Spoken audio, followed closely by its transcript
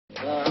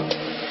Hey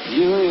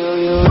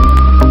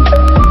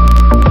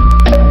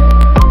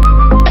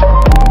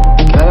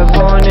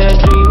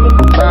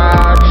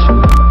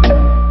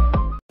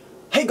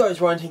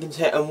guys, Ryan Higgins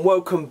here and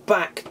welcome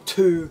back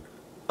to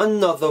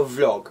another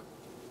vlog.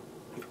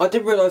 I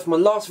did realise my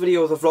last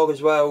video was a vlog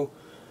as well,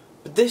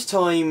 but this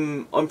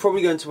time I'm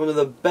probably going to one of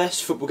the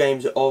best football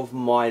games of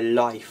my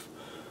life.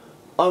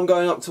 I'm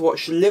going up to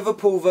watch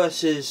Liverpool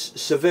versus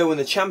Sevilla in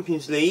the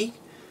Champions League,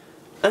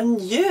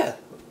 and yeah,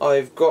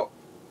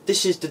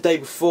 this is the day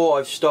before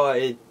I've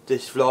started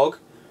this vlog,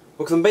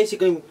 because I'm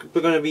basically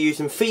going to be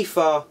using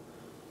FIFA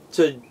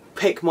to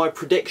pick my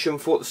prediction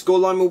for what the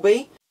scoreline will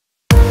be.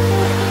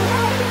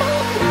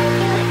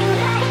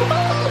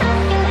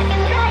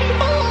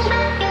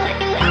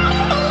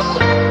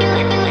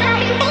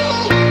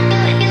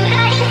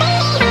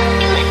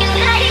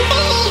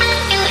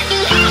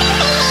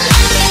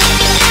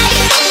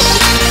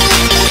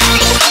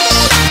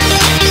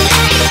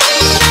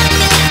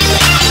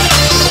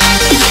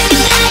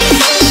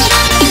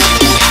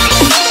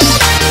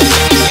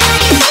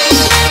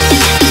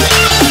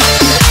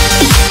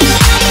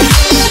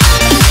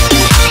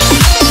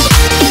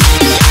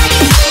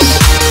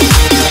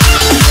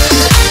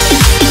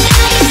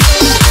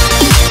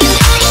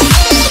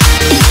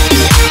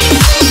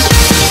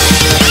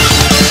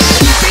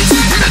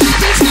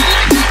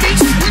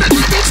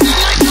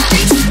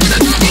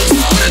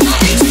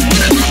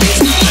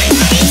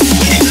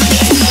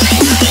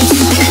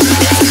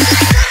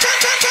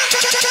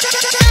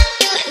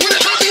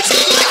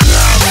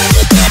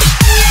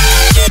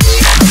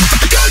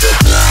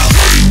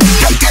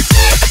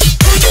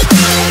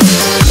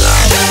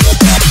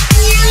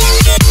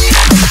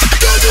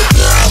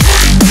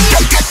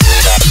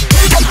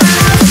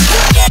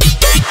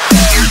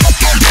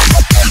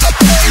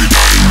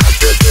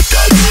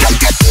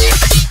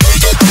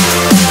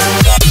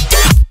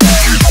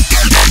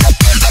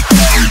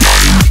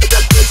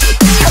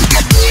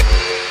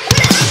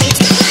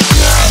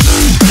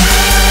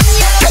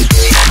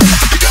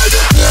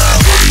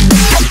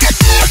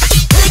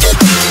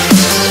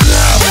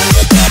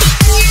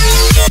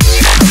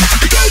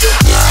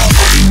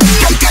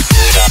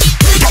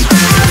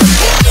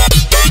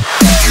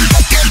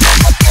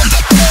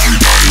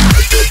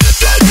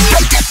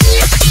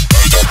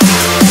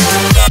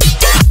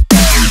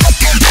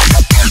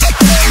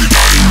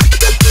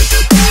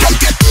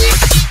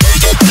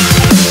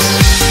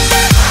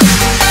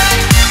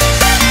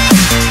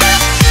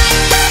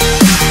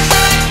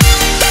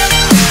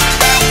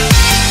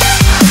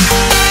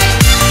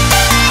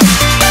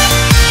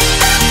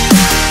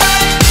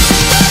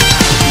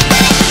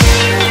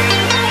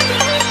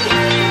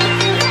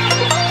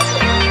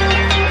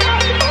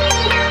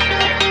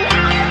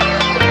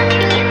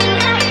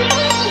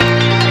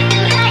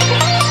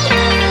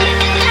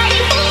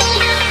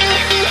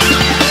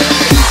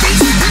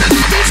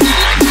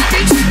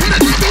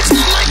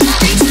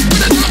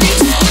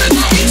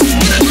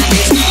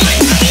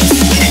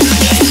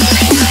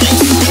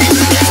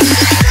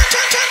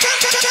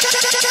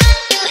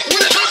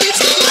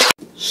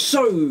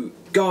 So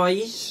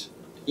guys,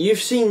 you've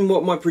seen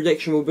what my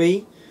prediction will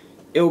be.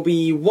 It'll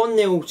be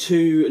 1-0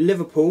 to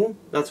Liverpool.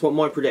 That's what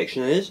my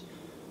prediction is.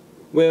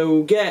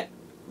 We'll get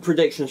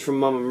predictions from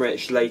Mum and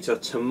Rich later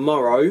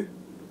tomorrow.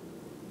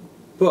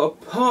 But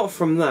apart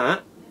from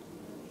that,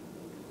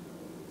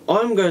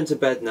 I'm going to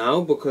bed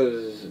now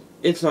because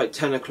it's like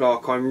 10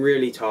 o'clock. I'm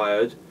really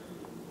tired.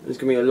 It's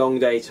going to be a long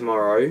day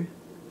tomorrow.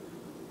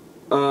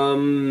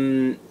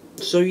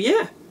 So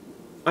yeah,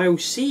 I will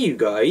see you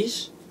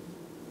guys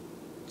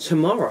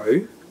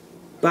tomorrow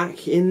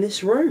back in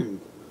this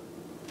room.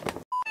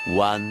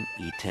 One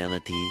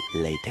eternity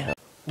later.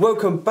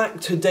 Welcome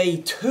back to day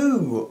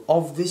 2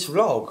 of this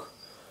vlog.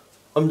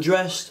 I'm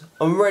dressed,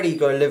 I'm ready to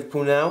go to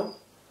Liverpool now.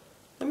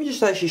 Let me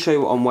just actually show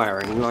you what I'm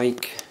wearing.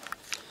 Like,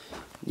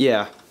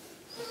 yeah,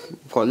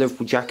 I've got a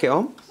Liverpool jacket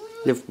on,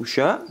 Liverpool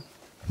shirt.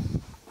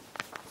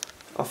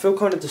 I feel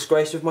kind of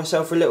disgraced with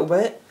myself a little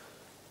bit,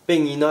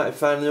 being a United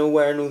fan and all,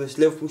 wearing all this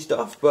Liverpool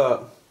stuff,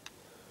 but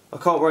I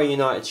can't wear a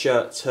United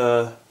shirt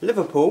to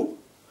Liverpool,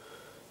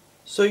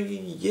 so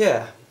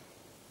yeah.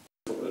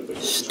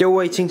 Still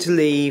waiting to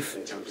leave,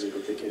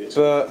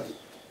 but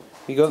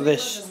we got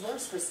this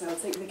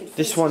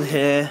one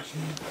here.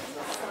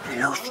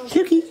 Hello,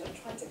 Suki.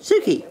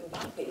 Suki.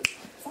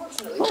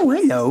 Oh,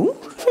 hello.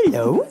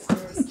 Hello.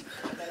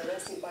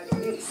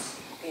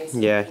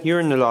 Yeah, you were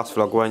in the last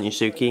vlog, weren't you,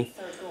 Suki?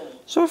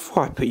 So I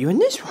thought I'd put you in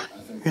this one.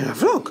 You're in a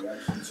vlog.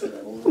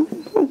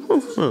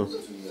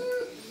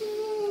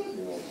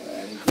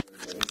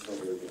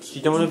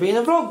 You don't want to be in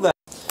a vlog then?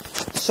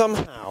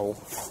 Somehow,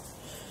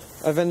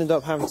 I've ended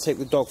up having to take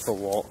the dog for a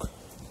walk.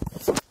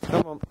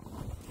 Come on.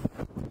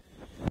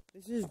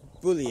 This is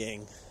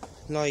bullying.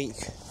 Like,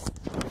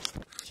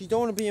 she don't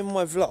want to be in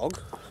my vlog.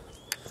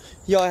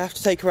 Yeah, I have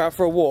to take her out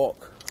for a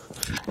walk.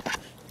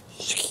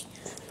 She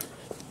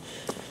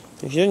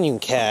doesn't even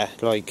care.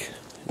 Like,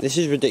 this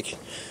is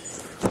ridiculous.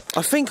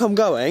 I think I'm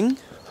going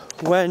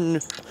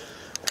when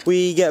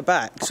we get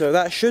back, so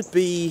that should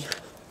be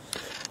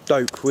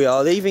dope. We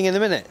are leaving in a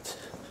minute.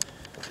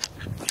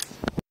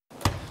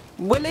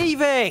 We're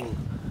leaving!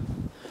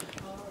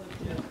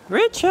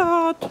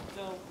 Richard!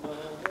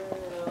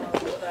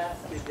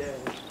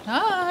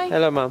 Hi!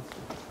 Hello, Mum.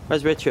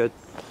 Where's Richard?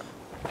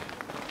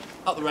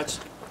 Up the Reds.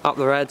 Up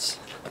the Reds.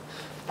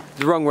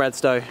 The wrong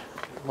Reds, though.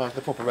 Well, the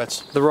proper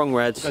Reds. The wrong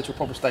Reds. Go to a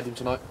proper stadium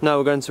tonight.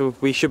 No,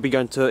 we should be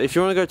going to... If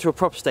you want to go to a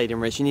proper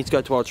stadium, Rich, you need to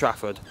go to Old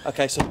Trafford.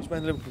 Okay, so who's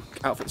wearing the Liverpool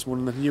outfit this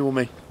morning then? You or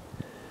me?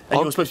 And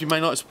you're supposed to be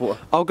Man United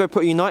supporter. I'll go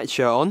put a United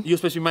shirt on. You're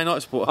supposed to be Man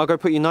United supporter. I'll go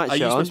put a United Are shirt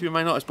you on. supposed to be a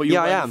Man United supporter?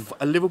 You're Yeah, I wearing am.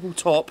 a Liverpool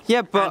top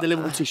Yeah, but... and a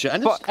Liverpool t-shirt.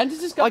 And, but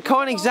I I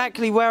can't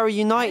exactly wear a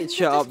United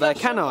shirt up there,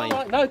 can I?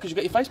 Right, no, because you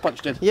got your face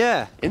punched in.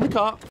 Yeah. In the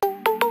car.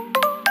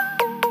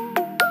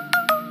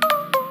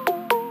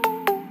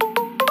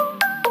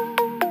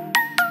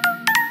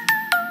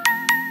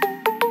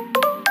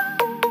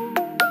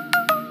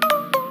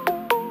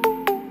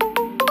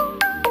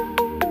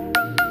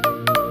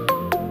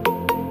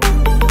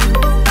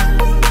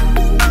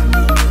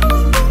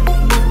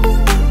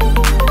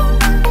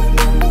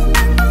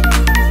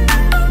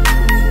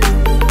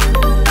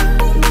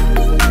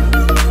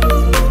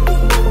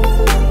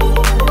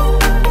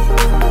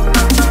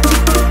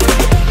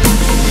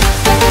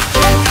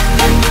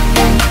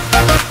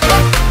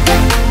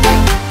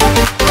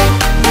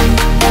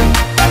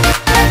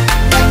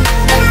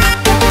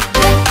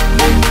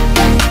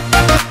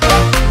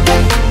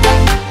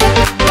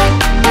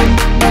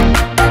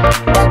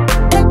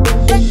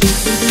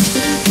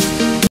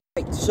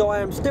 So I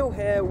am still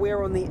here.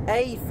 We're on the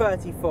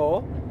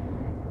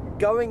A34,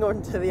 going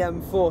on to the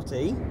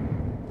M40.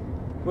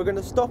 We're going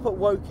to stop at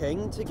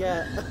Woking to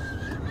get...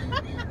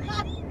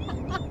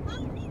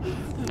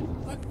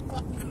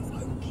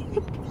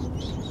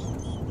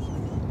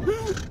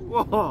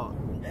 What?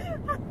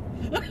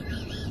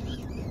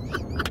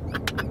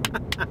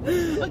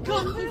 I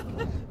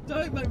can't.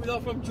 Don't make me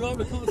laugh. I'm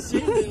driving. I can't see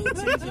it.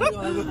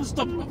 I'm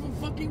stopping off at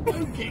fucking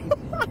Woking.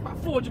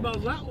 About 400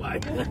 miles that way.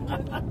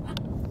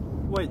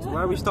 Wait,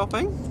 where are we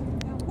stopping?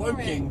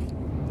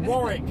 Woking.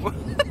 Warwick.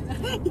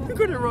 You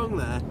got it wrong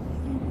there.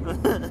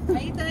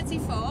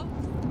 A34,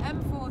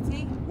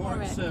 M40,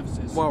 Warwick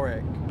Services.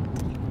 Warwick.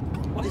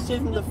 This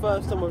isn't the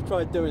first time I've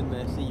tried doing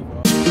this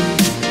either.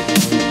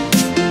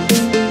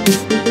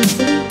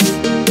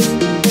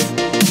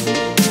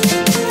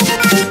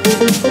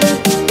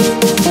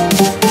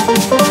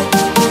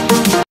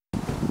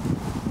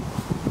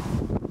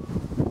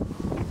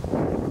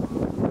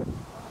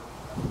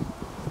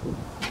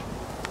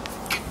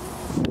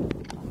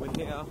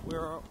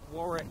 We're at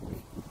Warwick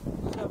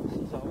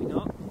Services, are we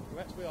not?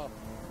 Yes, we are.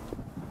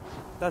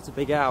 That's a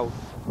big owl.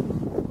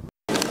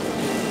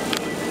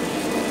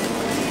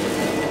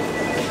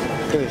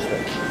 Seriously.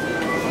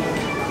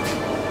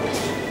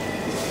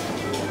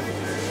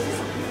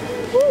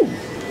 Ooh,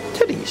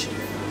 titties.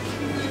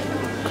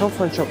 Can't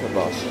find chocolate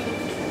bars.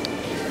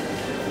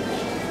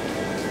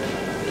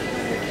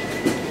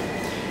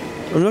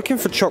 I'm looking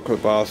for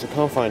chocolate bars, I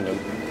can't find them.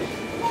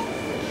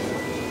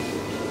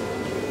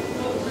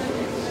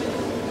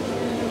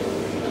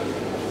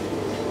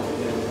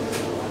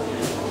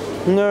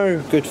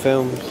 No good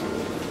films.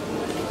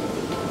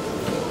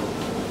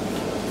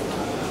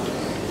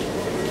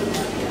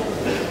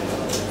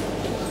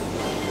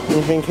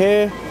 Anything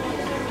here?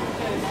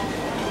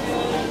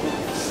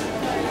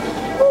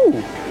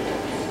 Ooh.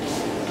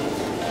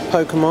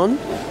 Pokemon.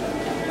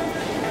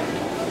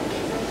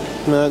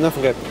 No,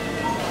 nothing good.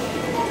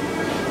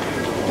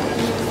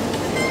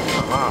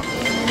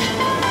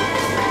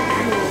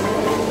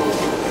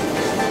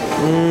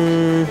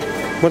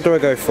 What do I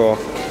go for?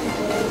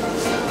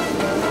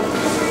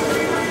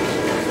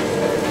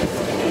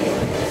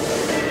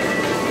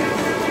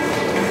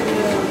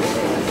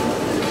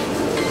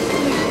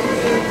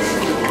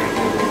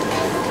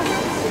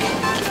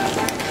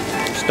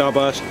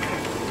 Starburst.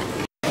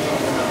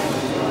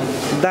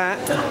 That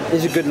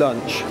is a good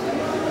lunch.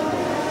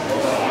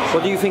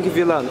 What do you think of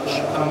your lunch?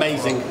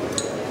 Amazing.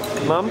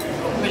 Mum?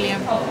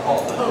 Brilliant.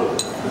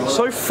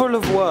 So full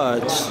of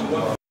words.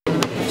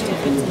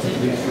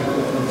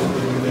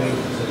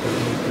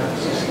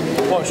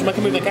 What, should we make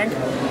a move then, gang?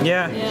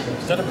 Yeah.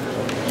 Is that a...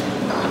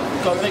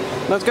 Go, Nick.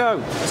 Let's go.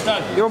 Let's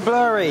go. You're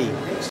blurry.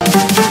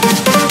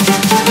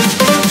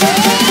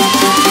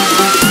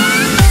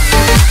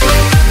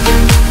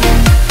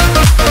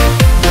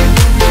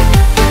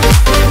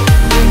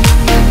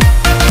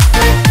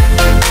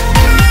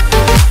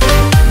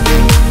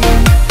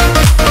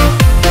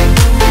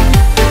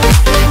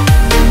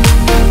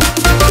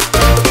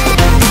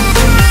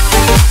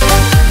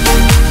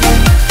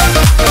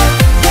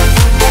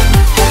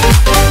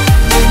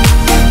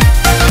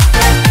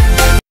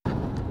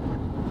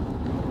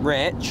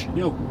 Rich,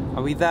 Yo.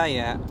 are we there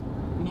yet?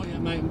 Not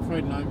yet, mate, I'm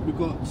afraid no. We've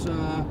got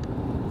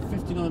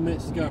 59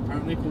 minutes to go,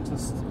 apparently, according to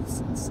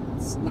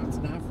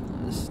SnatNav.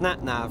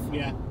 SnatNav?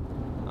 Yeah.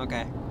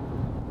 Okay.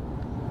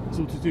 It's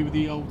all to do with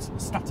the old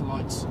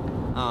satellites.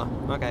 Oh,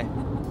 okay.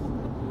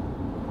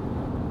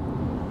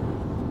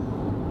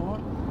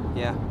 Alright?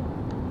 Yeah.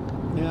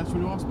 Yeah, that's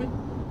what you asked me?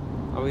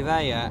 Are we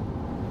there yet?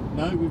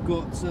 No, we've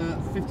got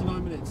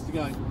 59 minutes to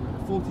go.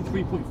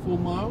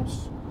 43.4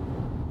 miles.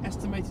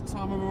 Estimated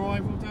time of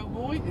arrival, Del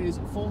Boy, is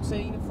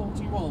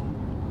 14:41.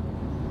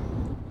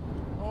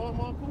 Alright,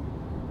 Michael?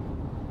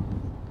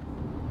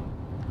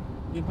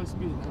 You're supposed to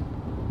be there now.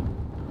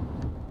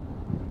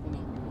 Or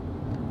not?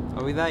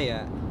 Are we there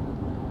yet?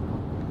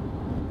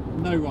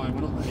 No, Ryan,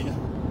 we're not there yet.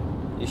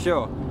 You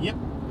sure? Yep.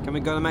 Can we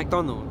go to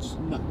McDonald's?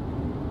 No.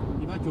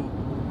 You've had your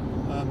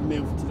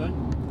meal for today.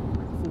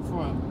 Full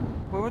fry.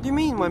 Well, what do you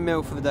mean my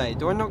meal for the day?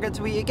 Do I not get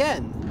to eat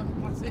again? No,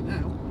 that's it now.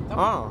 Done.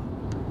 Oh.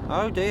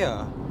 Oh dear.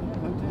 Yeah,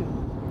 oh dear.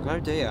 Oh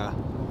dear.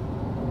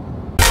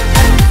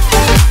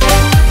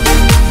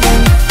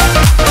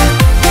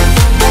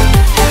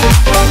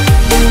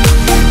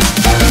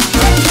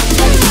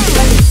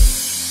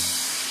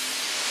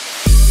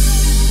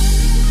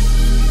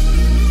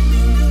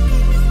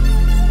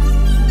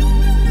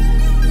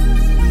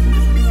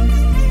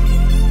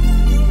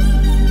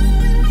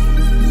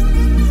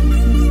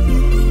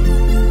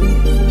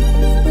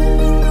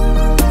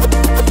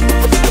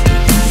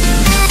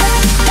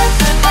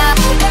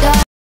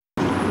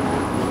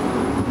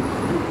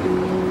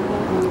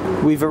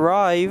 We've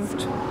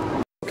arrived.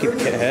 Keep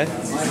kit here.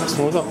 That's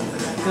the one I've got.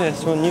 Yeah,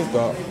 it's the one you've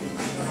got.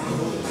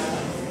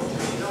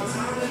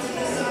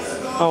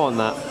 I want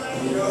that.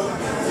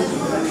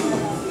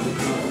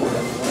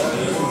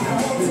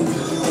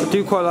 I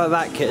do quite like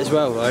that kit as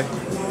well, though.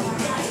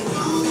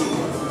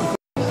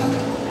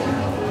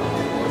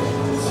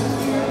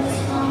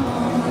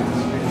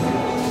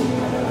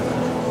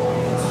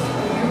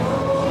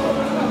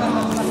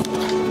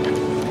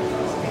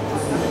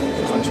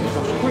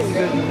 Pretty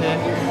good in here.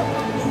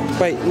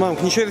 Wait, Mum,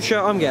 can you show the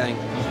shirt I'm getting?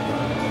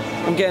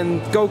 I'm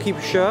getting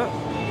goalkeeper shirt,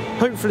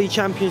 hopefully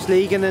Champions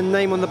League, and then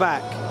name on the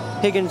back.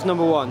 Higgins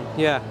 #1.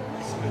 Yeah.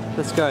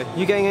 Let's go.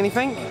 You getting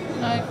anything?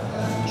 No.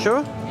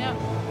 Sure? Yeah.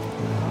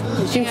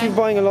 You seem to be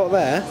buying a lot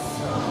there.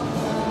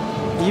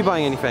 Are you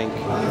buying anything?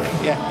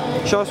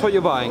 Yeah. Show us what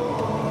you're buying.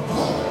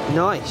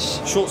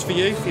 Nice. Shorts for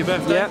you, for your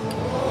birthday. Yep.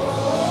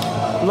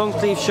 Long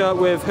sleeve shirt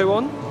with who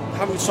on?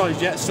 Haven't decided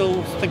yet,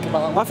 still thinking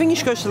about that. I think you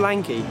should go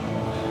Solanke.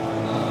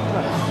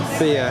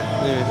 But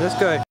yeah, let's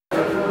go.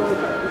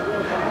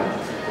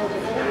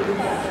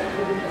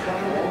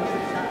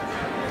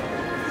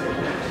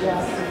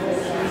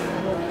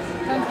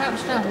 Don't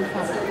crouch down,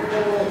 Pop.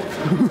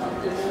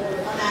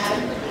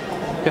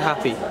 You're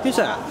happy. Who's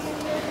that?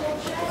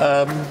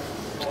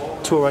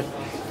 Toure.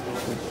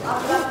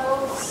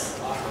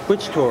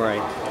 Which Toure?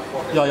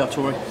 Yaya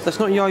Toure. That's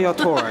not Yaya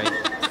Toure.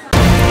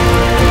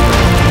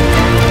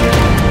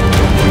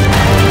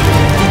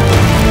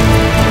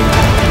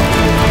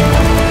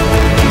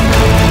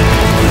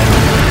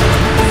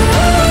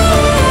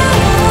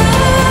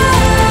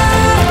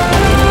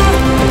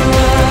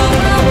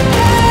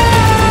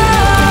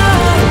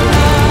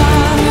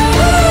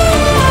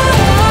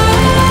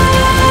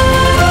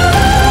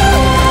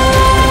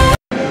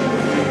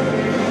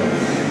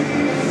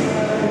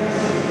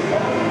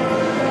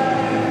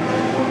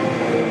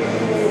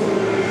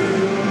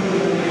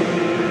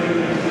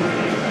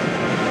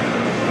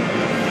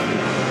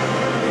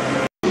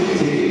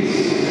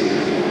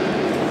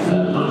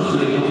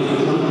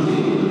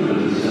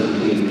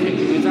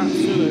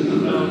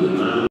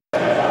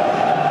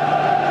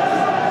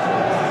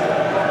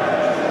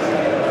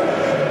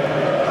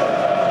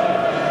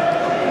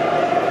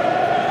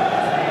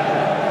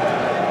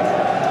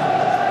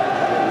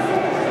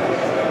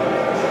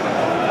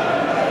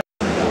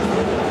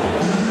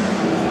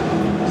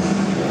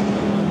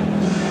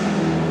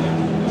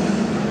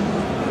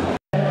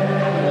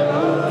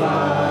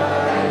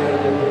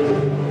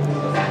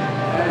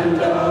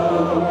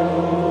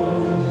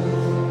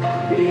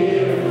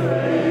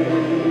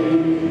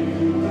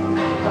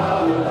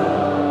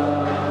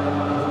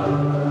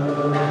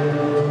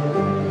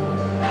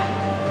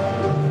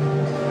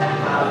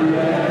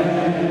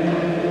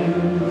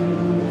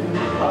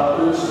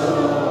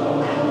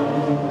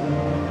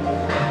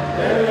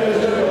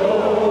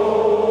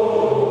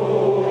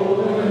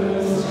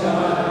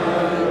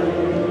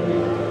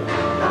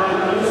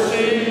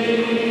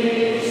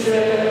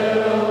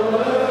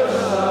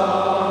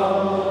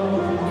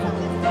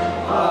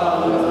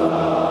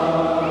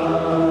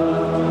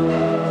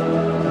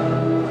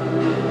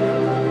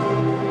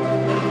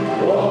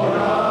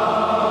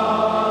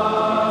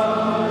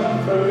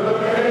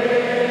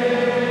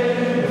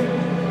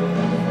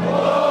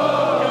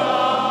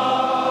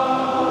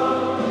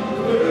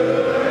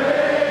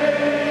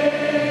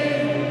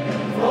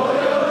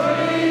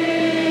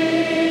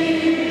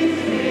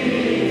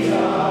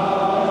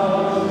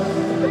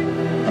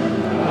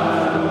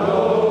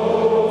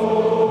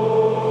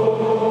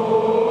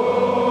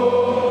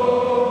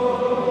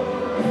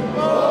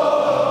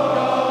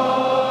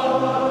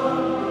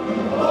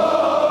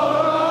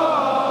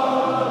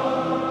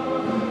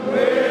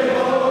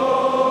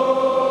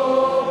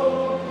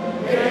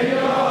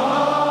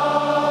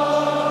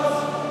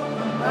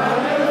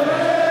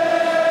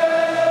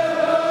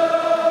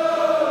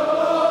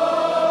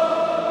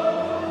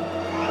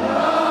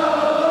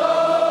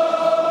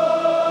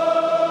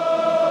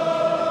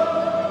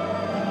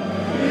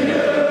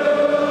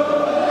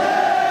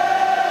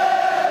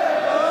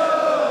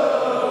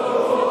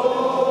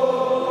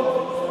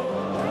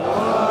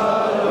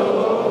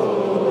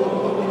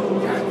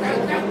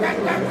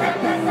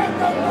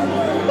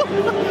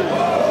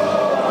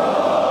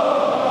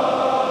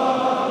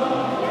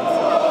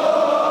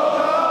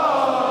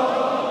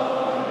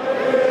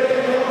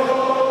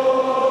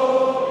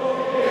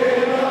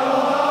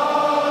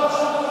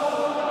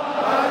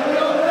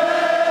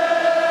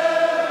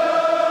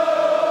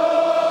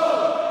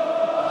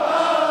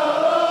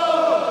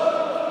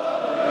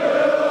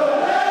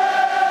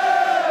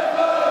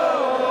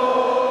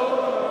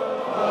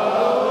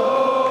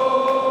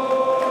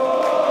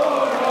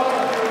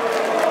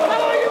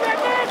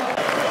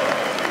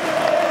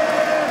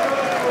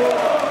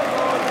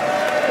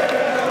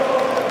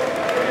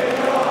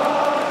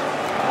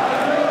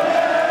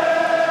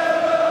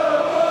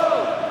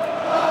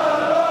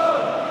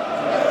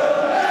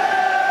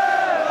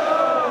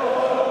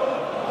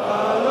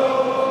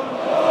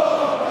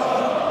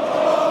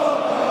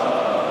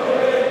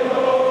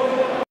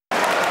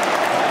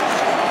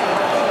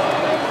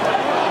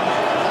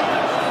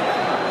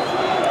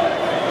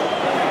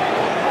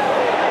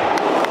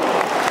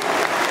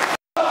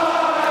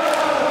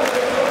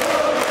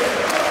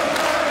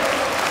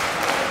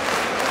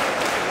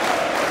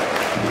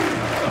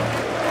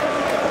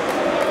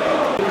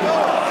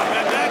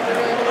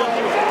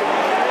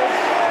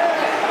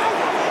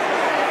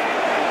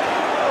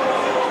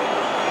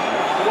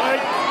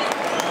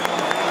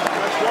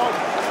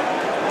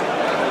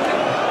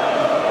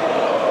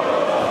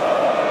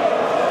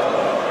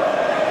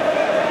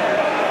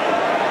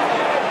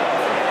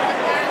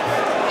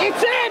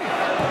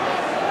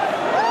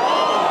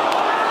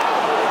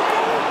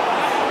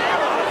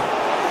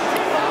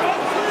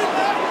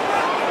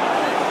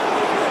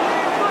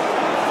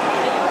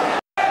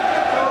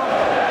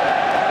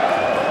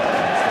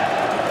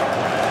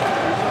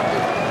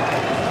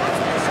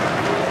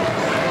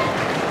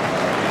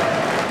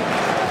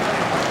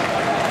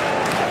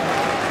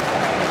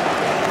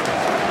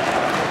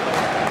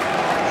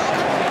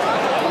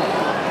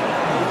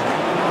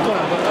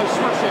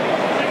 smash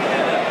it.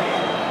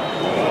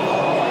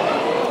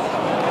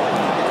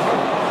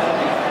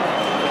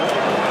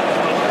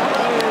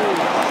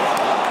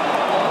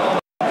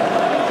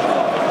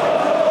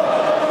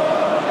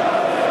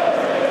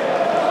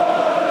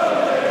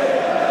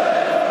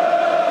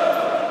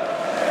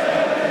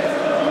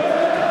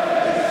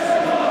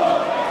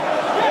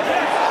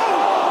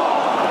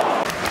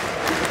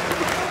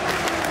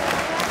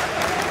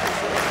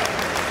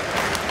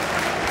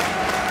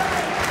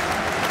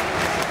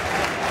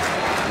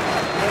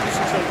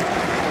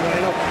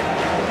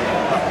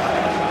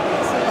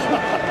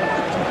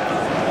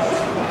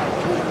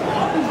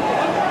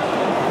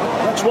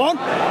 Next one.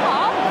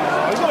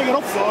 Oh, he's got to get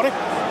up for it.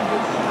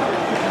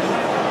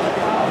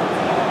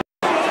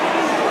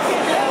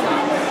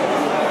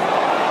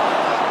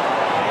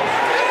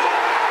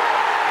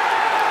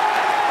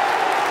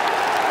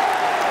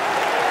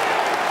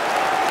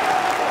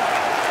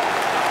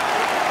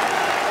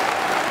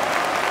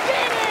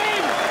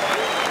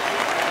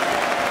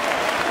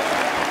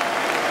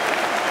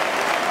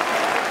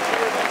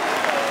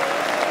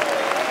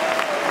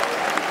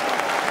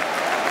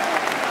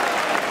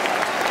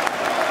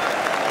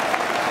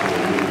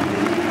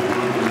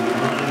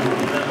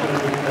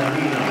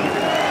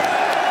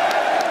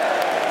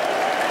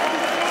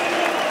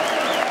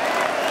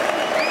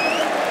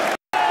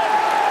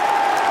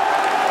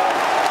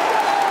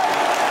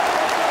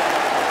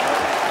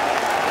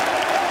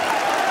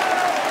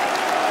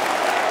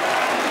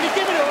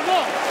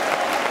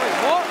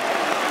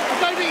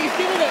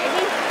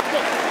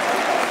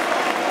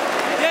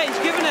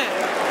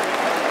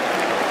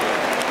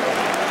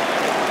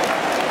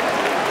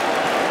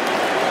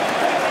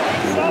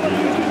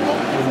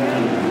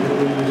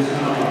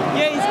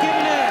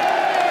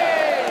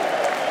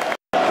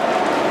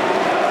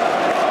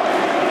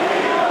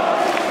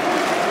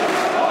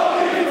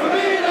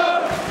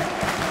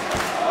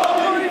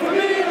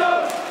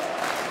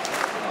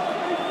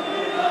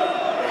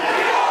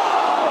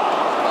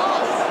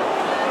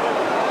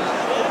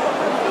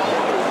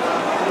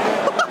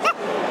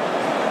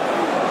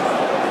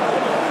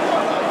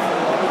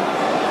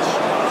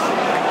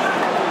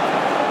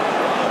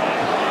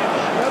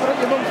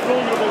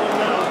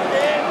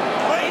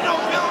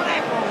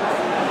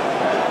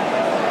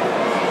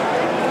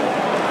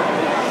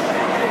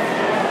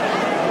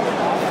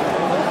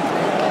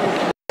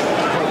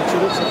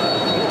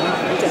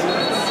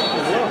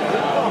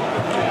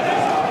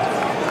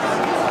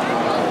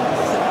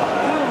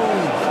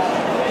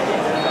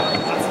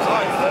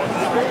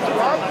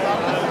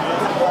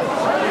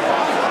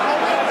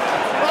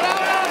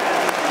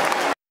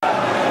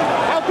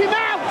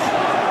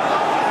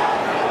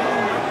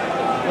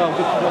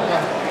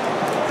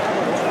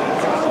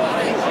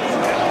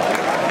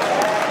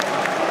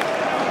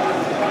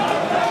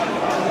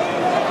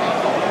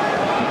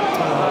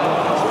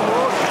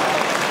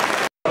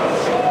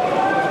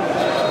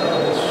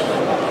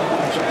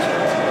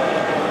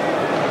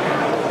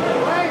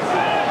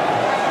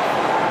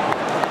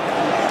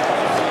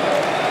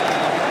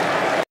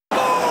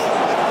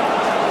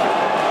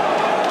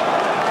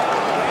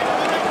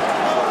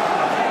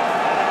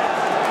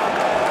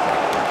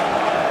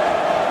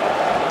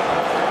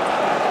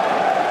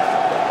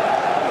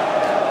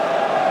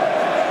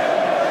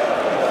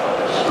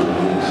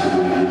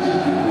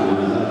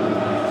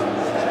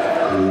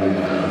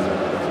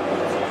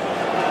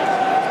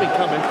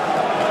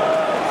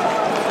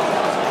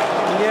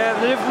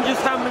 Liverpool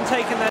just haven't been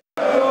taking their...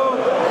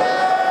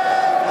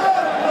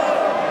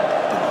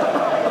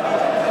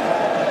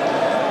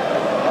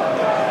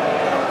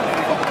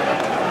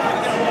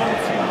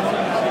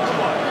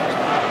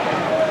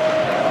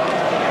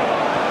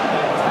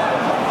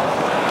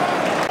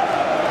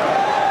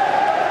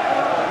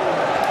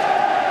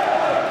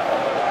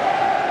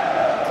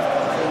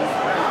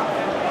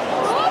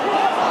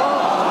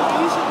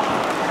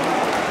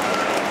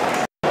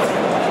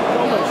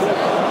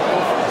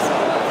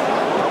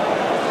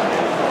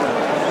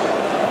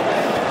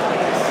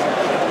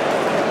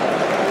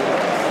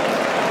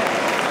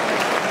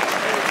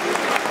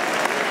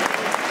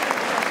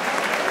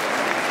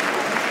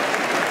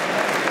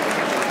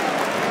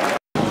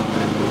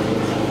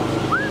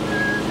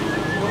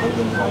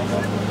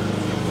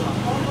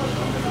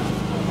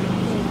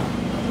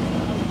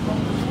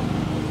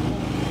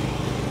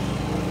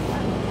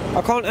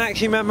 I can't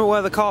actually remember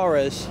where the car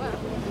is.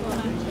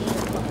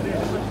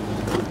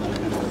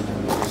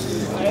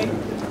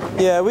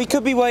 Yeah, we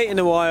could be waiting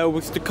a while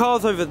because the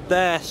car's over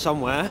there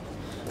somewhere.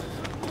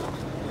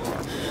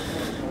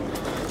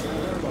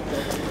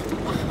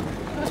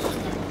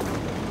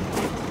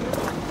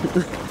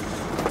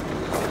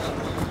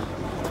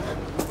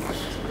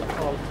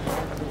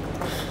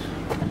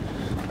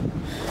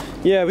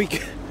 Yeah,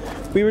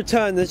 we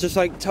returned. There's just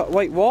like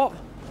wait, what?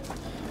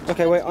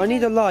 Okay, wait. I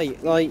need a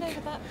light. Like,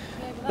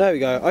 there we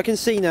go. I can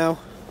see now.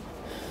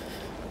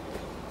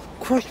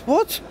 Christ,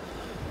 what?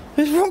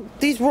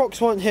 These rocks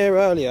weren't here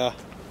earlier.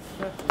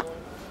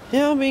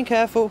 Yeah, I'm being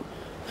careful.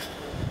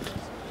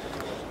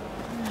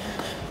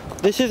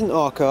 This isn't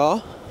our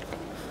car.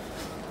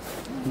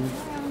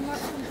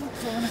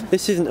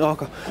 This isn't our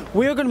car.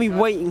 We're going to be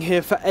waiting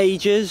here for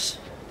ages.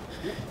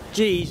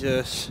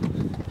 Jesus.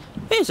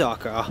 Here's our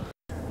car.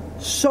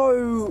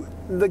 So,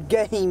 the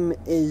game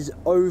is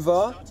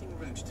over.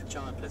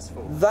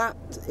 That,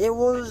 it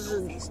was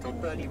a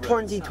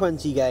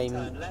 2020 game.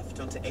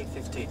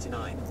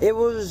 It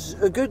was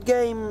a good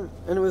game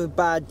and it was a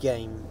bad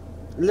game.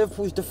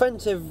 Liverpool's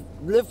defensive,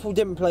 Liverpool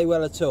didn't play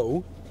well at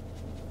all.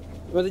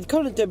 Well, they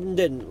kind of did and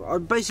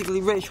didn't.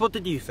 Basically, Rich, what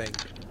did you think?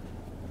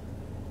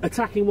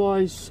 Attacking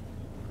wise,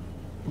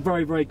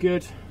 very, very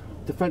good.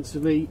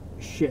 Defensively,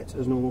 shit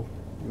as normal.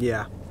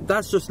 Yeah,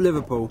 that's just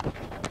Liverpool.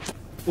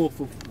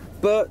 Awful.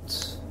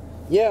 But,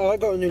 yeah, I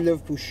got a new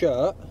Liverpool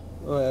shirt.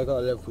 Oh yeah, I got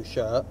a Liverpool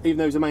shirt. Even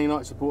though he's a Man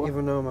United supporter?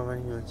 Even though I'm a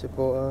Man United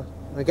supporter.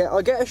 I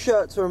get a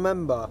shirt to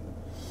remember.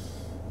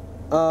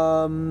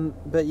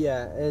 But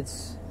yeah,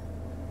 it's...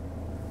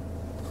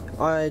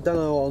 I don't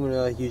know what I'm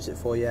going to use it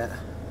for yet.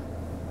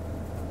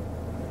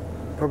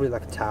 Probably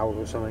like a towel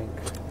or something.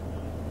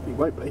 You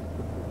won't be.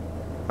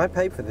 I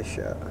paid for this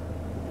shirt.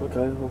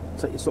 Okay, well,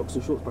 take your socks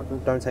and shorts back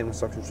then. Don't take my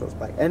socks and shorts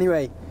back.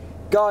 Anyway,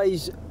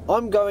 guys,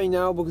 I'm going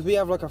now because we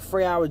have like a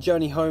 3-hour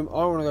journey home.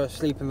 I want to go to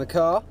sleep in the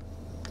car.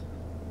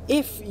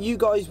 If you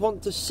guys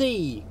want to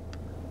see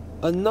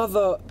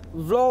another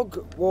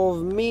vlog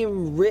of me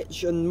and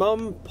Rich and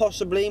Mum,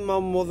 possibly,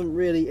 Mum wasn't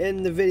really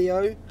in the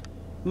video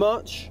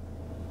much,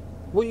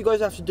 what you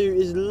guys have to do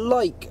is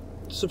like,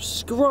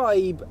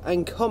 subscribe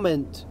and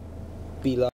comment below.